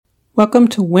Welcome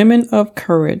to Women of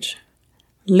Courage,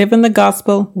 living the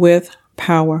gospel with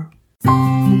power.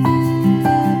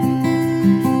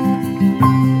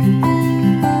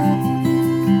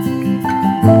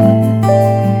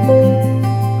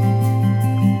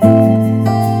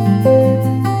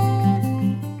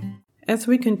 As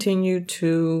we continue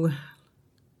to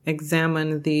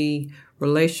examine the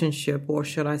relationship, or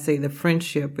should I say the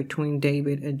friendship between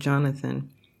David and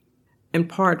Jonathan, in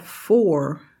part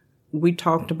 4, we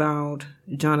talked about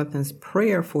Jonathan's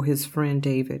prayer for his friend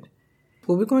David.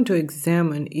 What we're going to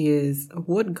examine is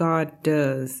what God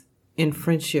does in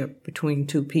friendship between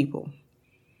two people.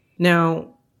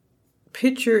 Now,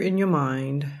 picture in your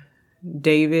mind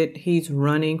David, he's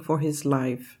running for his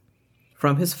life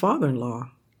from his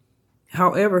father-in-law.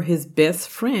 However, his best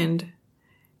friend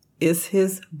is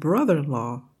his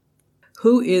brother-in-law,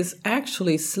 who is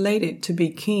actually slated to be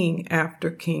king after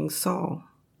King Saul.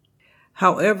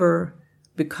 However,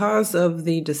 because of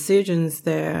the decisions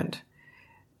that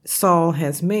Saul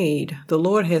has made, the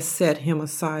Lord has set him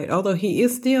aside. Although he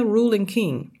is still ruling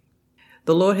king,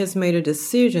 the Lord has made a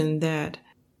decision that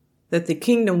the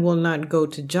kingdom will not go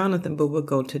to Jonathan, but will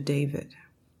go to David.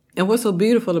 And what's so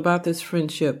beautiful about this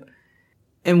friendship,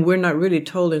 and we're not really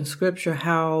told in Scripture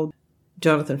how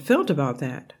Jonathan felt about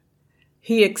that.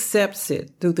 He accepts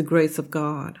it through the grace of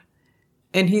God.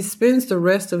 And he spends the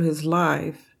rest of his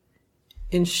life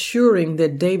ensuring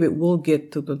that David will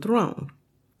get to the throne.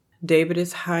 David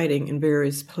is hiding in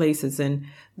various places, and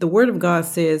the Word of God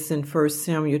says in 1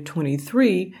 Samuel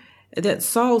 23 that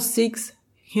Saul seeks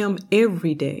him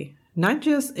every day, not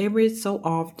just every so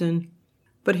often,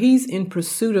 but he's in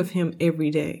pursuit of him every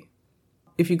day.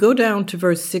 If you go down to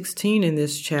verse 16 in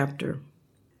this chapter,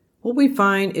 what we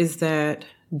find is that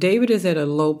David is at a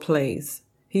low place.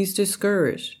 He's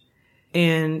discouraged,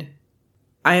 and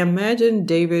I imagine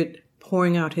David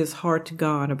pouring out his heart to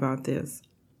God about this.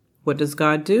 What does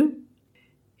God do?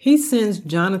 He sends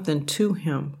Jonathan to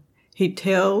him. He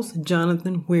tells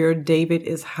Jonathan where David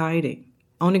is hiding.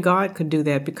 Only God could do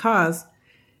that because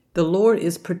the Lord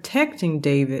is protecting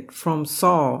David from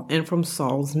Saul and from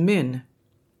Saul's men.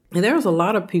 And there's a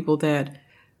lot of people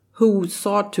who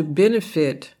sought to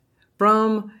benefit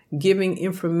from giving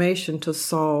information to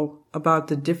Saul about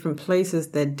the different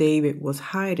places that David was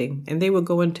hiding, and they would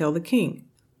go and tell the king.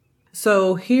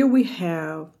 So here we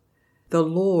have the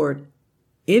Lord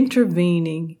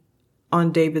intervening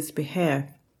on David's behalf,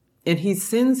 and he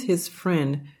sends his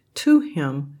friend to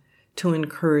him to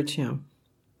encourage him.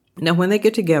 Now, when they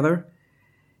get together,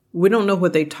 we don't know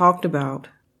what they talked about,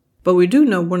 but we do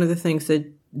know one of the things that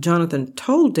Jonathan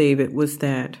told David was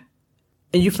that,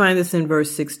 and you find this in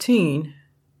verse 16,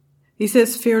 he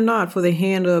says, "Fear not, for the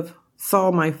hand of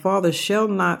Saul my father shall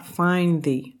not find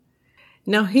thee."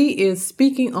 Now he is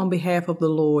speaking on behalf of the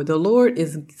Lord. The Lord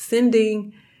is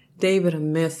sending David a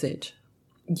message.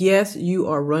 Yes, you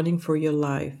are running for your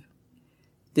life.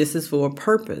 This is for a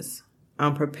purpose.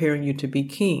 I'm preparing you to be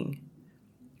king.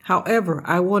 However,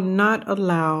 I will not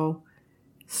allow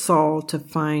Saul to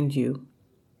find you.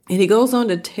 And he goes on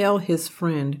to tell his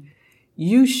friend,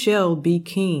 you shall be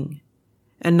king.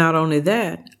 And not only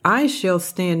that, I shall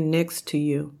stand next to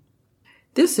you.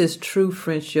 This is true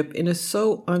friendship and is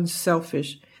so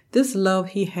unselfish. This love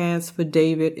he has for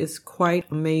David is quite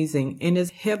amazing and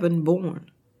is heaven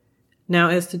born. Now,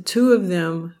 as the two of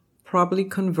them probably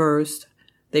conversed,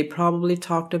 they probably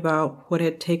talked about what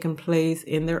had taken place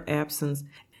in their absence.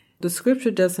 The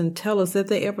scripture doesn't tell us that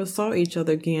they ever saw each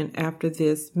other again after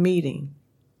this meeting.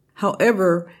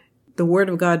 However, the Word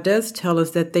of God does tell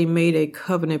us that they made a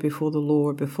covenant before the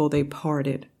Lord before they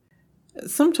parted.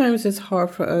 Sometimes it's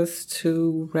hard for us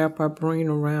to wrap our brain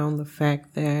around the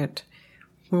fact that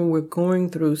when we're going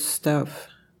through stuff,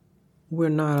 we're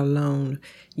not alone.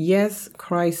 Yes,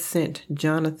 Christ sent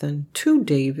Jonathan to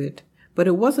David, but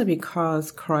it wasn't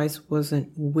because Christ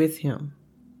wasn't with him.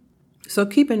 So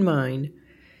keep in mind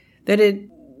that it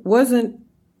wasn't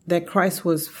that Christ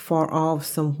was far off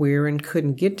somewhere and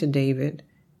couldn't get to David.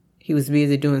 He was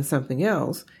busy doing something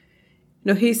else.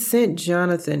 No, he sent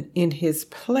Jonathan in his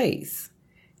place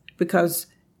because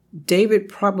David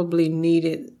probably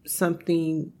needed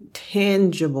something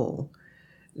tangible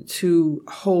to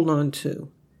hold on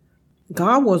to.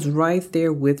 God was right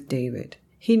there with David.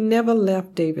 He never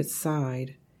left David's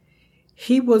side.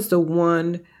 He was the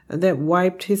one that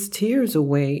wiped his tears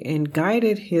away and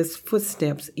guided his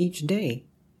footsteps each day.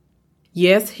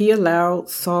 Yes, he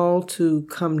allowed Saul to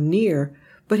come near,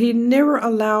 but he never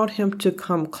allowed him to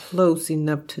come close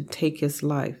enough to take his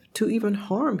life, to even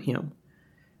harm him.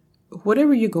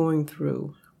 Whatever you're going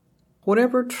through,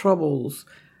 whatever troubles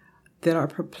that are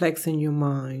perplexing your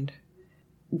mind,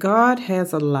 God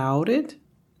has allowed it,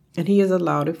 and He has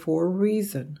allowed it for a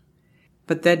reason.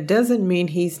 But that doesn't mean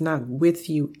He's not with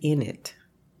you in it.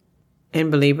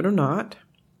 And believe it or not,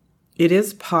 it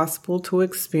is possible to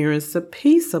experience the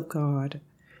peace of God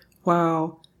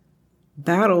while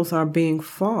battles are being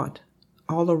fought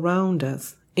all around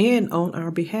us and on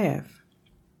our behalf,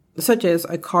 such as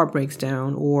a car breaks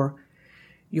down or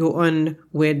your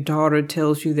unwed daughter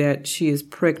tells you that she is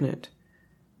pregnant.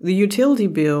 The utility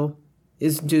bill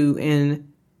is due,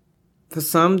 and for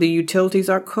some, the utilities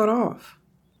are cut off.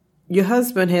 Your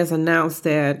husband has announced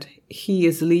that he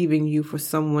is leaving you for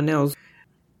someone else.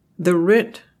 The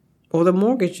rent or the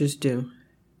mortgage is due.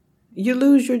 You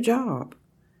lose your job.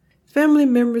 Family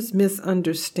members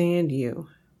misunderstand you.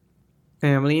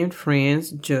 Family and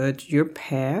friends judge your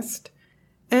past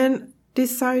and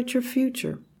decide your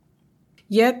future.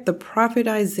 Yet the prophet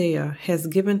Isaiah has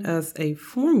given us a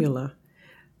formula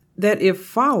that, if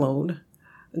followed,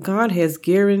 God has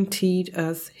guaranteed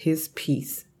us His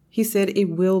peace. He said it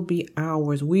will be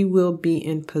ours. We will be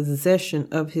in possession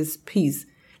of His peace,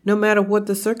 no matter what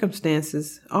the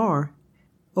circumstances are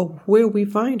or where we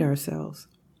find ourselves.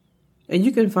 And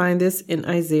you can find this in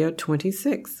Isaiah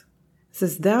 26. It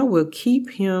says, "Thou wilt keep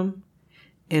him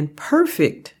in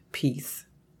perfect peace,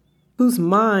 whose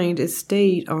mind is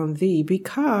stayed on thee,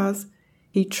 because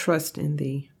he trusts in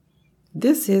thee."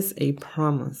 This is a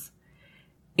promise.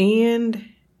 And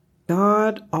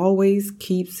God always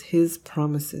keeps His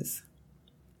promises.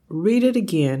 Read it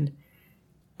again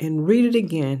and read it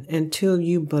again until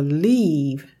you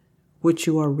believe what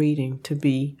you are reading to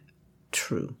be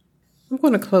true. I'm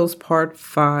going to close part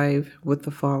 5 with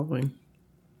the following.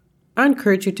 I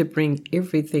encourage you to bring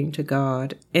everything to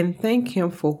God and thank Him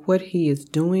for what He is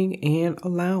doing and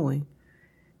allowing.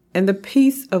 And the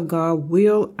peace of God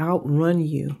will outrun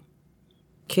you.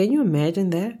 Can you imagine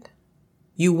that?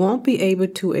 You won't be able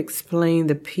to explain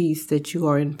the peace that you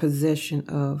are in possession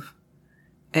of.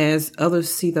 As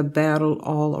others see the battle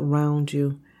all around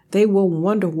you, they will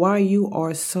wonder why you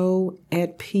are so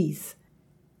at peace.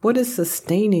 What is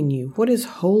sustaining you? What is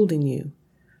holding you?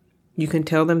 You can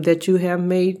tell them that you have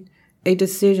made a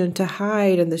decision to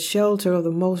hide in the shelter of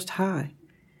the Most High,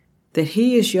 that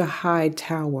He is your high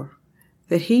tower,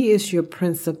 that He is your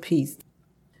Prince of Peace,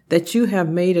 that you have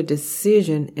made a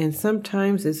decision, and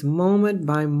sometimes it's moment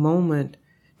by moment,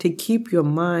 to keep your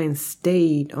mind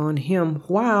stayed on Him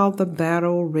while the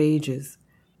battle rages.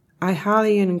 I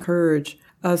highly encourage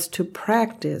us to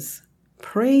practice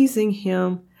praising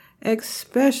Him,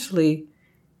 especially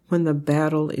when the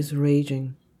battle is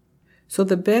raging. So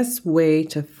the best way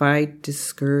to fight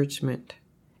discouragement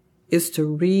is to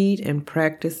read and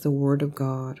practice the Word of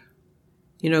God.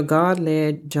 You know, God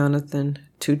led Jonathan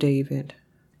to David.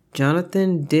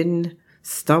 Jonathan didn't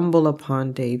stumble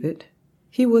upon David.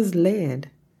 He was led.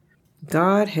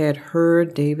 God had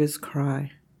heard David's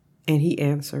cry, and He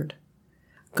answered.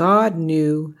 God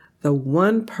knew the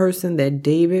one person that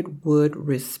David would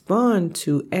respond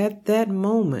to at that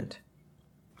moment,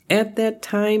 at that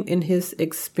time in his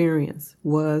experience,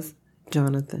 was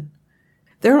Jonathan.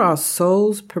 There are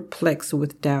souls perplexed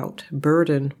with doubt,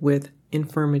 burdened with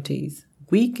infirmities,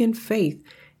 weak in faith,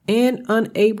 and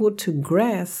unable to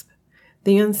grasp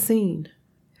the unseen.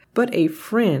 But a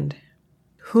friend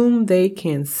whom they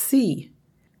can see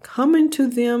coming to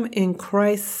them in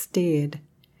Christ's stead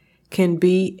can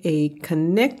be a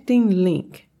connecting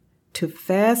link to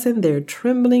fasten their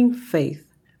trembling faith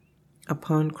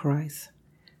upon Christ.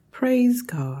 Praise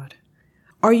God.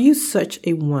 Are you such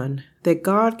a one that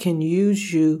God can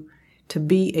use you to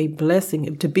be a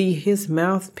blessing, to be His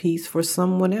mouthpiece for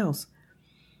someone else?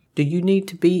 Do you need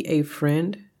to be a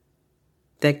friend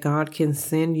that God can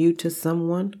send you to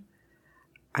someone?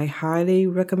 I highly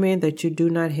recommend that you do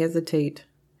not hesitate,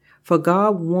 for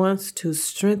God wants to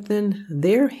strengthen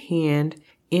their hand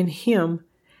in Him,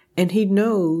 and He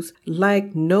knows,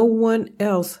 like no one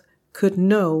else could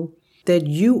know, that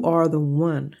you are the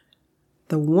one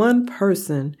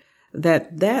person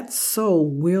that soul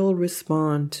will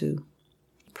respond to.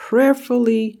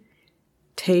 Prayerfully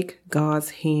take God's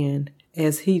hand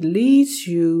as He leads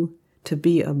you to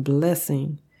be a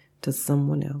blessing to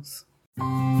someone else.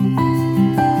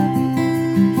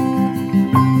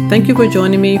 Thank you for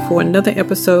joining me for another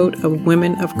episode of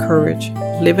Women of Courage,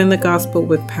 Living the Gospel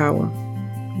with Power.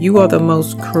 You are the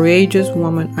most courageous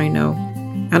woman I know,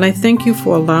 and I thank you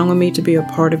for allowing me to be a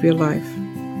part of your life.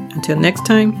 Until next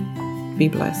time, be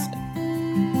blessed.